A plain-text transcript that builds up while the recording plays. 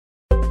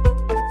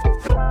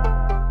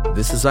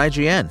This is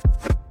IGN.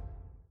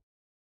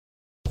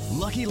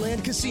 Lucky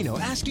Land Casino,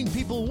 asking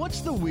people,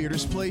 what's the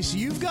weirdest place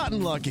you've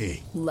gotten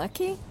lucky?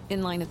 Lucky?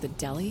 In line at the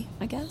deli,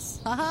 I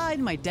guess? Aha,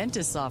 in my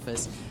dentist's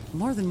office.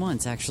 More than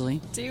once,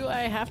 actually. Do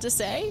I have to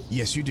say?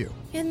 Yes, you do.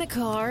 In the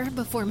car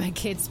before my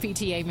kids'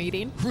 PTA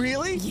meeting.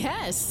 Really?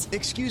 Yes.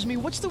 Excuse me,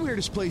 what's the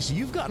weirdest place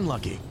you've gotten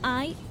lucky?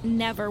 I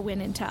never win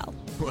and tell.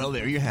 Well,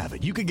 there you have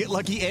it. You can get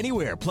lucky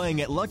anywhere,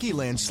 playing at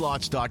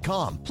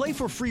LuckyLandSlots.com. Play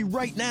for free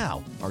right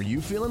now. Are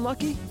you feeling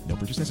lucky? No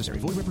purchase necessary.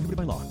 Void where prohibited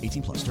by law.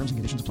 18 plus. Terms and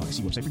conditions apply.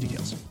 See website for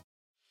details.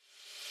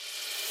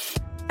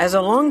 As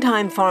a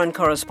longtime foreign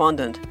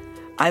correspondent,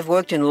 I've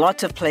worked in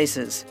lots of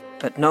places,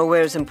 but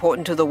nowhere as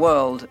important to the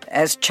world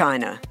as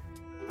China.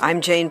 I'm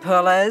Jane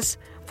Perlez,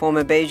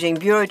 former Beijing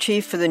bureau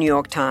chief for the New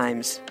York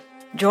Times.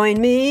 Join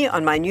me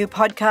on my new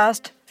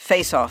podcast,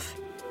 Face Off,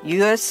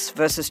 U.S.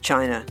 versus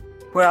China,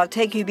 where I'll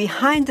take you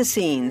behind the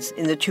scenes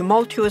in the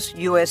tumultuous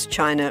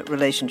U.S.-China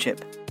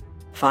relationship.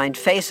 Find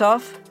Face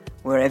Off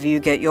wherever you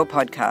get your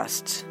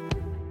podcasts.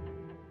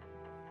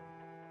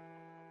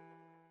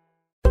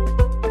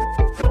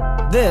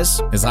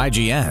 This is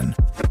IGN.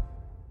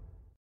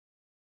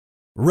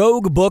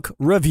 Roguebook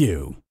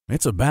Review.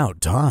 It's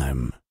about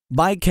time.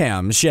 By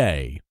Cam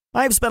Shea.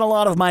 I've spent a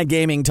lot of my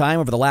gaming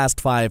time over the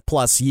last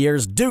 5+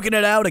 years duking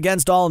it out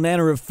against all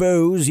manner of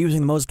foes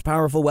using the most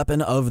powerful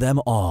weapon of them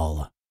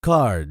all.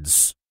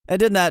 Cards.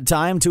 And in that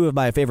time, two of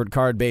my favorite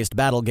card-based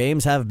battle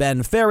games have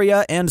been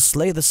Faria and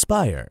Slay the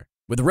Spire.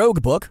 With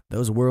Roguebook,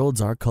 those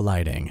worlds are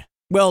colliding.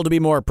 Well, to be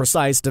more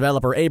precise,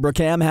 developer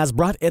Abracam has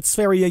brought its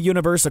Faria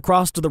universe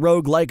across to the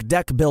roguelike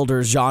deck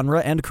builder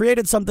genre and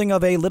created something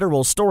of a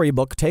literal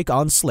storybook take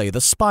on Slay the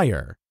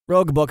Spire.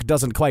 Roguebook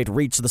doesn't quite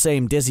reach the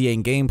same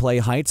dizzying gameplay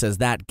heights as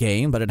that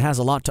game, but it has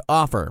a lot to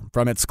offer,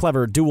 from its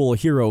clever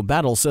dual-hero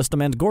battle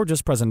system and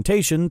gorgeous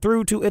presentation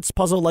through to its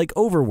puzzle-like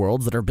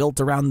overworlds that are built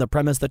around the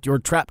premise that you're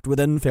trapped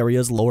within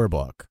Faria's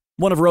lorebook.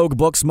 One of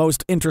Roguebook's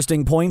most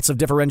interesting points of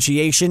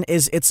differentiation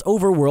is its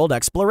overworld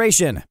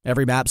exploration.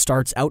 Every map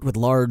starts out with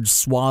large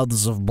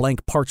swaths of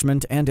blank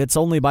parchment, and it's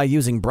only by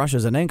using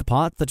brushes and ink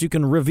pots that you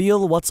can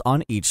reveal what's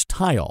on each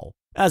tile.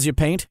 As you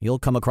paint, you'll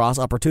come across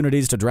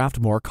opportunities to draft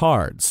more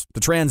cards, to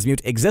transmute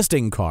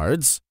existing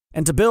cards,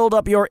 and to build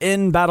up your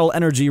in-battle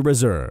energy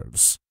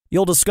reserves.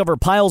 You'll discover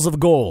piles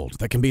of gold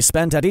that can be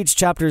spent at each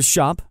chapter's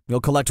shop,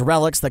 you'll collect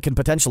relics that can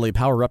potentially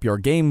power up your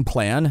game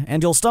plan,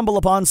 and you'll stumble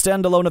upon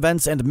standalone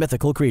events and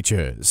mythical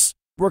creatures.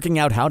 Working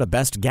out how to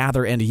best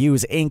gather and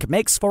use ink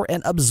makes for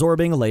an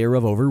absorbing layer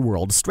of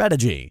overworld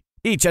strategy.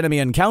 Each enemy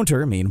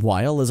encounter,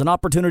 meanwhile, is an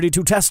opportunity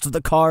to test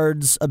the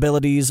cards,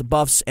 abilities,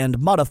 buffs, and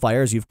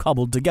modifiers you've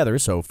cobbled together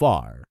so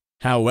far.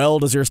 How well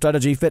does your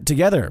strategy fit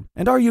together?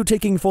 And are you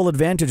taking full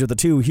advantage of the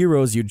two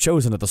heroes you'd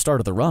chosen at the start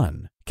of the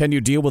run? Can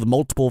you deal with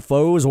multiple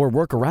foes or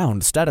work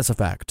around status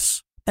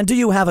effects? And do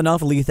you have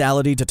enough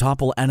lethality to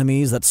topple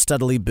enemies that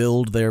steadily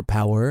build their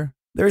power?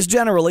 There's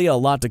generally a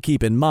lot to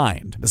keep in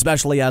mind,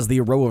 especially as the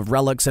row of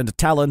relics and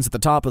talents at the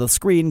top of the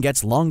screen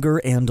gets longer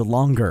and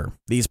longer.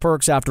 These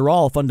perks, after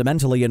all,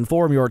 fundamentally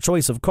inform your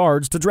choice of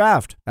cards to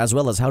draft, as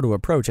well as how to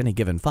approach any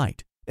given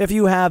fight. If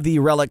you have the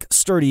relic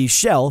Sturdy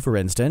Shell, for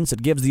instance,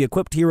 it gives the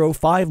equipped hero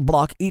 5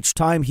 block each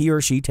time he or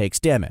she takes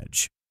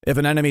damage. If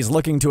an enemy's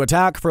looking to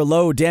attack for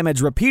low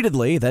damage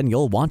repeatedly, then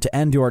you'll want to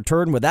end your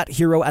turn with that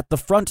hero at the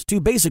front to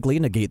basically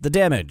negate the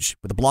damage.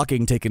 With the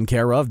blocking taken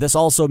care of, this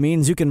also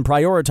means you can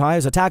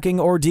prioritize attacking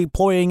or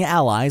deploying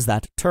allies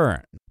that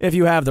turn. If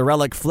you have the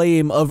relic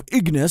Flame of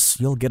Ignis,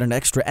 you'll get an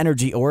extra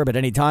energy orb at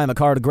any time a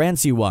card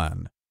grants you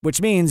one,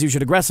 which means you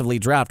should aggressively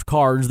draft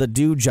cards that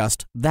do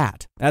just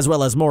that, as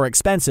well as more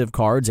expensive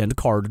cards and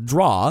card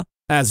draw,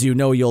 as you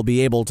know you'll be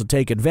able to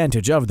take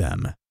advantage of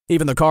them.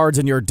 Even the cards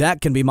in your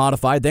deck can be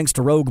modified thanks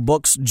to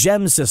Roguebook's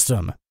gem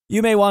system.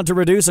 You may want to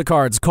reduce a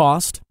card's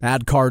cost,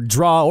 add card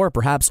draw, or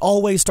perhaps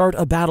always start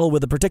a battle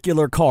with a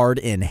particular card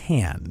in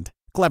hand.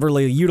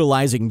 Cleverly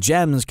utilizing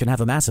gems can have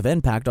a massive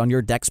impact on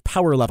your deck's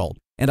power level,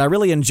 and I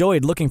really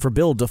enjoyed looking for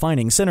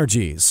build-defining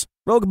synergies.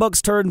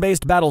 Roguebook's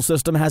turn-based battle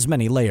system has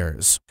many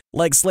layers.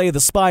 Like Slay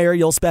the Spire,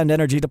 you'll spend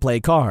energy to play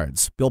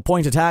cards. You'll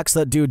point attacks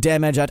that do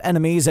damage at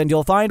enemies, and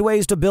you'll find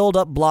ways to build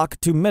up block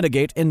to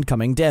mitigate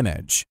incoming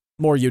damage.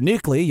 More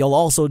uniquely, you'll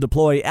also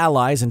deploy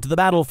allies into the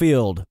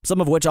battlefield,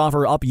 some of which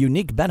offer up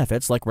unique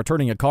benefits like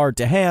returning a card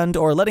to hand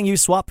or letting you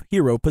swap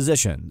hero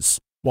positions,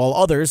 while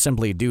others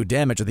simply do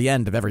damage at the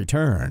end of every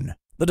turn.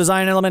 The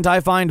design element I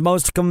find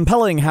most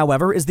compelling,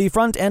 however, is the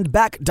front and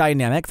back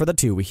dynamic for the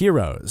two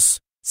heroes.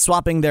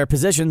 Swapping their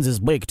positions is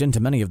baked into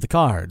many of the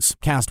cards.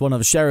 Cast one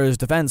of Shera's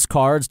defense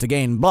cards to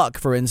gain buck,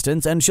 for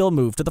instance, and she'll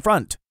move to the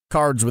front.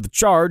 Cards with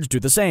charge do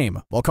the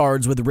same, while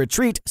cards with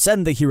retreat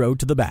send the hero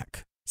to the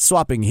back.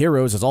 Swapping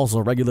heroes is also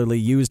regularly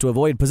used to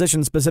avoid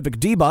position-specific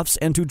debuffs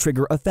and to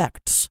trigger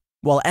effects,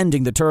 while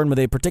ending the turn with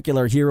a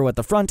particular hero at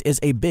the front is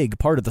a big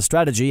part of the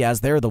strategy as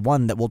they're the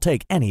one that will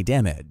take any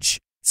damage.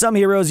 Some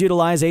heroes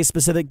utilize a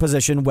specific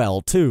position well,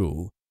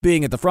 too.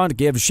 Being at the front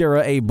gives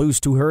Shera a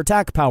boost to her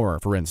attack power,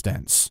 for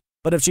instance.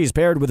 But if she's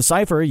paired with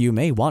Cypher, you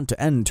may want to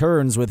end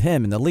turns with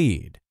him in the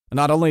lead.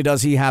 Not only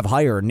does he have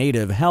higher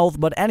native health,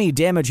 but any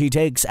damage he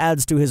takes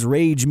adds to his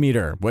rage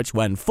meter, which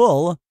when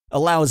full,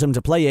 allows him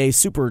to play a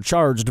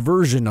supercharged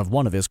version of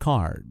one of his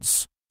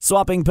cards.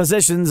 Swapping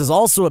positions is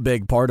also a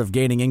big part of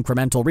gaining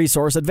incremental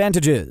resource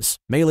advantages.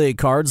 Melee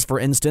cards, for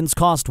instance,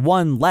 cost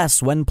 1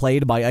 less when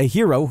played by a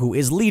hero who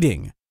is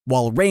leading,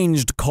 while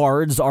ranged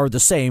cards are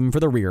the same for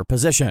the rear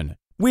position.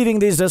 Weaving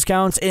these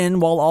discounts in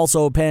while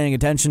also paying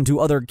attention to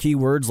other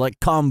keywords like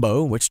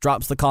combo, which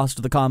drops the cost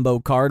of the combo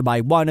card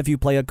by 1 if you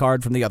play a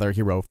card from the other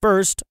hero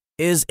first,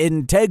 is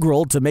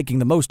integral to making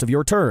the most of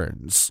your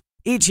turns.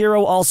 Each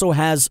hero also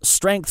has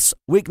strengths,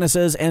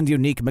 weaknesses, and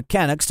unique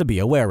mechanics to be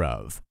aware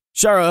of.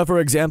 Shara, for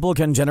example,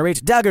 can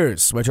generate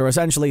daggers, which are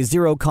essentially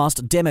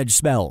zero-cost damage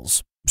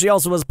spells. She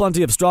also has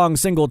plenty of strong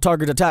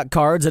single-target attack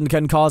cards and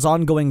can cause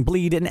ongoing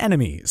bleed in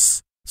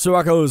enemies.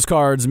 Surako's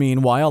cards,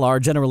 meanwhile, are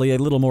generally a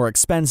little more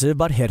expensive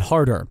but hit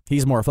harder.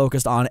 He's more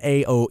focused on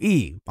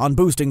AoE, on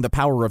boosting the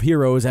power of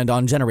heroes and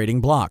on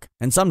generating block,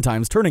 and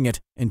sometimes turning it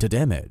into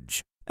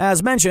damage.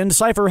 As mentioned,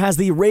 Cypher has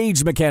the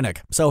rage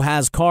mechanic, so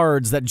has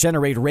cards that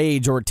generate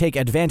rage or take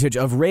advantage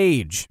of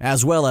rage,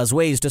 as well as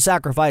ways to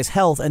sacrifice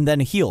health and then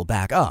heal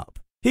back up.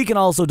 He can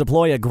also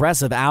deploy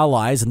aggressive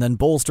allies and then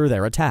bolster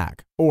their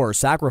attack, or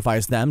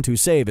sacrifice them to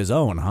save his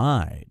own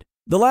hide.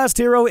 The last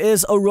hero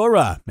is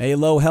Aurora, a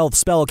low-health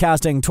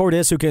spell-casting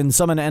tortoise who can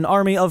summon an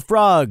army of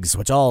frogs,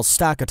 which all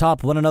stack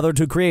atop one another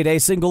to create a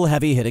single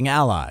heavy-hitting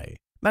ally.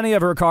 Many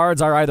of her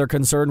cards are either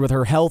concerned with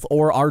her health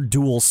or are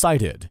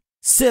dual-sided.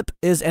 Sip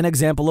is an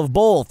example of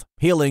both,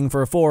 healing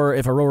for 4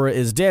 if Aurora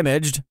is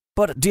damaged,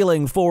 but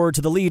dealing 4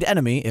 to the lead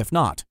enemy if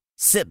not.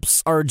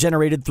 Sips are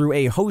generated through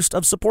a host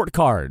of support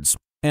cards,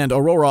 and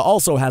Aurora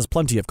also has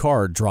plenty of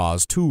card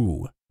draws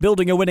too.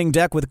 Building a winning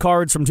deck with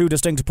cards from 2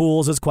 distinct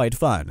pools is quite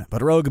fun,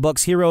 but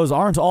Roguebook's heroes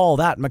aren't all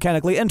that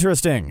mechanically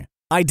interesting.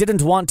 I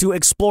didn't want to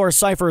explore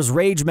Cypher's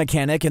rage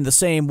mechanic in the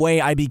same way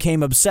I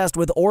became obsessed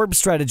with orb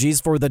strategies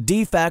for the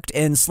Defect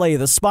and Slay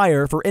the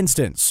Spire, for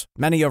instance.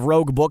 Many of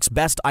Roguebook's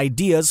best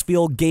ideas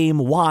feel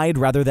game-wide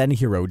rather than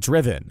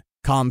hero-driven.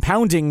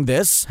 Compounding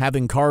this,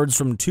 having cards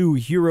from 2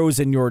 heroes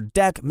in your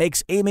deck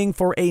makes aiming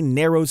for a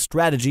narrow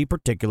strategy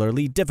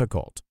particularly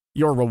difficult.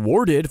 You're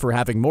rewarded for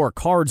having more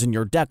cards in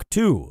your deck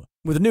too,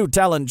 with new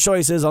talent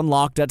choices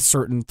unlocked at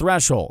certain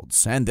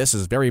thresholds, and this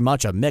is very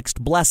much a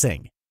mixed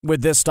blessing.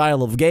 With this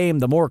style of game,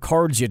 the more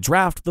cards you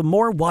draft, the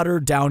more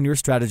watered down your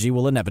strategy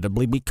will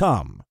inevitably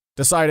become.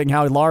 Deciding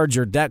how large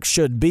your deck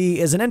should be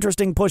is an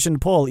interesting push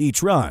and pull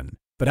each run,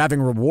 but having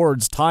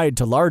rewards tied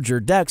to larger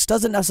decks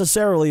doesn't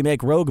necessarily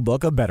make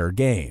Roguebook a better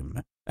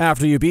game.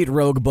 After you beat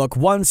Roguebook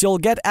once, you'll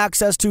get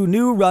access to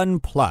New Run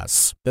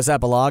Plus. This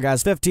epilogue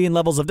has 15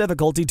 levels of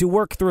difficulty to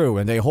work through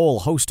and a whole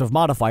host of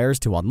modifiers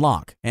to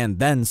unlock, and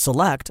then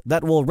select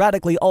that will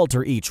radically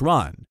alter each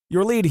run.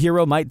 Your lead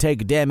hero might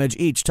take damage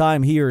each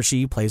time he or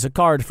she plays a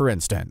card, for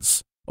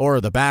instance.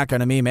 Or the back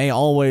enemy may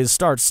always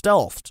start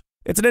stealthed.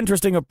 It's an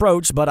interesting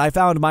approach, but I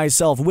found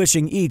myself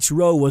wishing each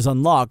row was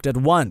unlocked at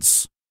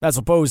once, as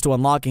opposed to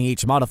unlocking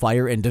each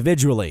modifier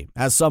individually,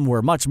 as some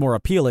were much more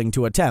appealing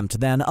to attempt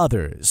than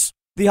others.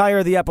 The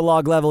higher the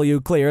epilogue level you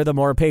clear, the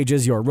more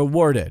pages you're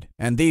rewarded,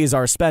 and these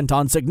are spent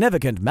on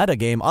significant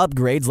metagame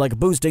upgrades like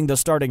boosting the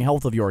starting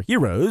health of your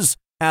heroes,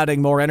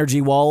 adding more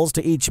energy walls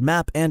to each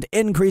map, and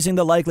increasing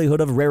the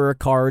likelihood of rarer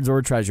cards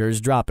or treasures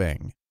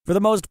dropping. For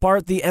the most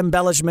part, the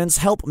embellishments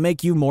help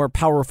make you more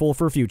powerful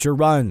for future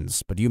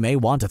runs, but you may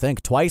want to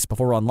think twice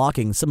before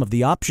unlocking some of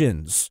the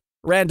options.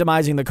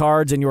 Randomizing the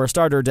cards in your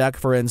starter deck,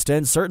 for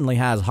instance, certainly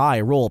has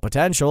high roll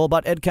potential,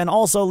 but it can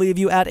also leave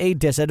you at a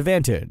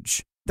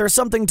disadvantage. There's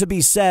something to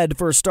be said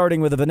for starting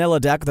with a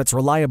vanilla deck that's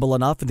reliable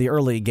enough in the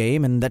early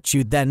game and that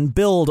you then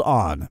build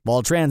on,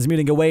 while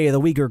transmuting away the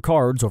weaker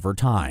cards over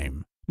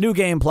time. New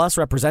Game Plus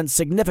represents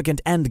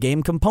significant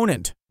endgame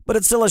component, but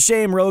it's still a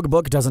shame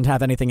Roguebook doesn't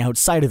have anything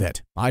outside of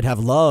it. I'd have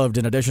loved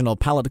an additional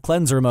palette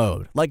cleanser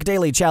mode, like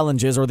daily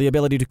challenges or the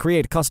ability to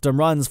create custom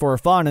runs for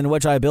fun in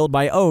which I build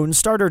my own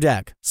starter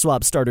deck,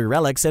 swap starter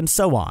relics, and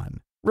so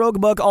on.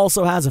 Roguebook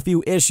also has a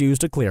few issues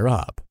to clear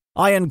up.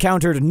 I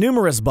encountered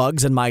numerous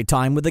bugs in my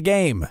time with the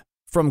game,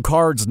 from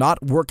cards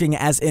not working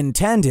as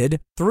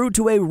intended through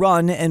to a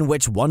run in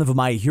which one of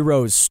my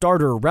hero's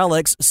starter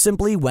relics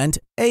simply went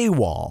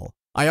AWOL.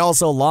 I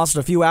also lost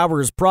a few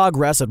hours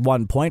progress at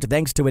one point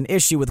thanks to an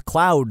issue with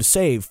cloud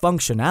save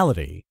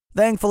functionality.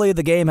 Thankfully,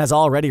 the game has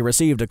already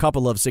received a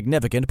couple of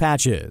significant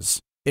patches,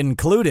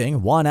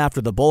 including one after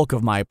the bulk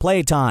of my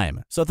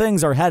playtime, so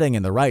things are heading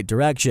in the right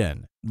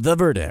direction. The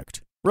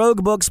verdict: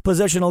 Roguebook's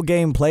positional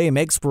gameplay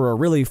makes for a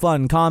really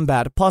fun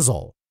combat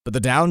puzzle, but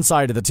the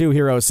downside of the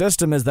two-hero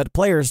system is that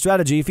player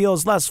strategy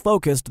feels less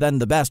focused than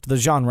the best the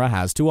genre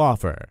has to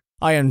offer.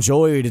 I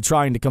enjoyed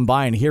trying to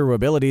combine hero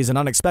abilities in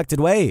unexpected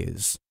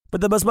ways,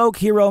 but the bespoke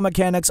hero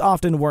mechanics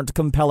often weren't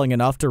compelling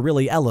enough to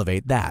really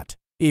elevate that.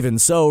 Even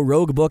so,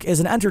 Roguebook is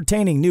an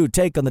entertaining new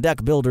take on the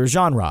deck builder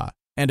genre,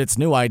 and its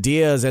new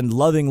ideas and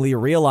lovingly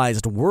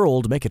realized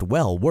world make it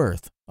well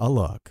worth a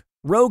look.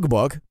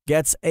 Roguebook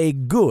gets a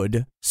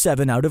good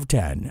 7 out of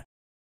 10.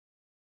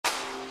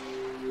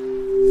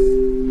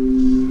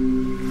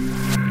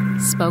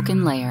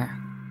 Spoken Layer.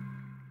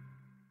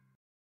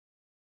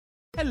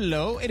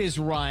 Hello, it is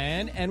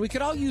Ryan, and we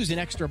could all use an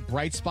extra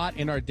bright spot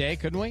in our day,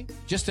 couldn't we?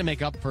 Just to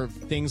make up for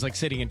things like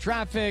sitting in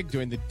traffic,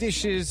 doing the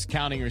dishes,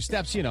 counting your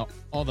steps, you know,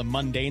 all the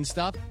mundane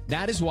stuff.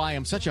 That is why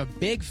I'm such a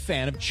big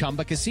fan of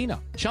Chumba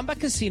Casino. Chumba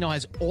Casino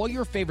has all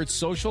your favorite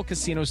social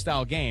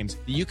casino-style games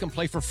that you can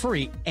play for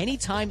free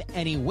anytime,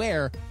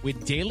 anywhere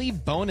with daily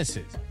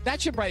bonuses. That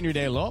should brighten your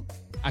day a little.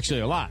 Actually,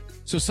 a lot.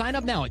 So sign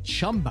up now at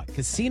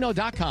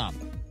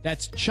ChumbaCasino.com.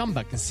 That's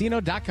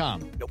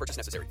ChumbaCasino.com. No purchase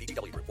necessary.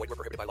 VGW Group. Void where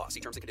prohibited by law. See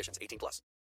terms and conditions. 18+.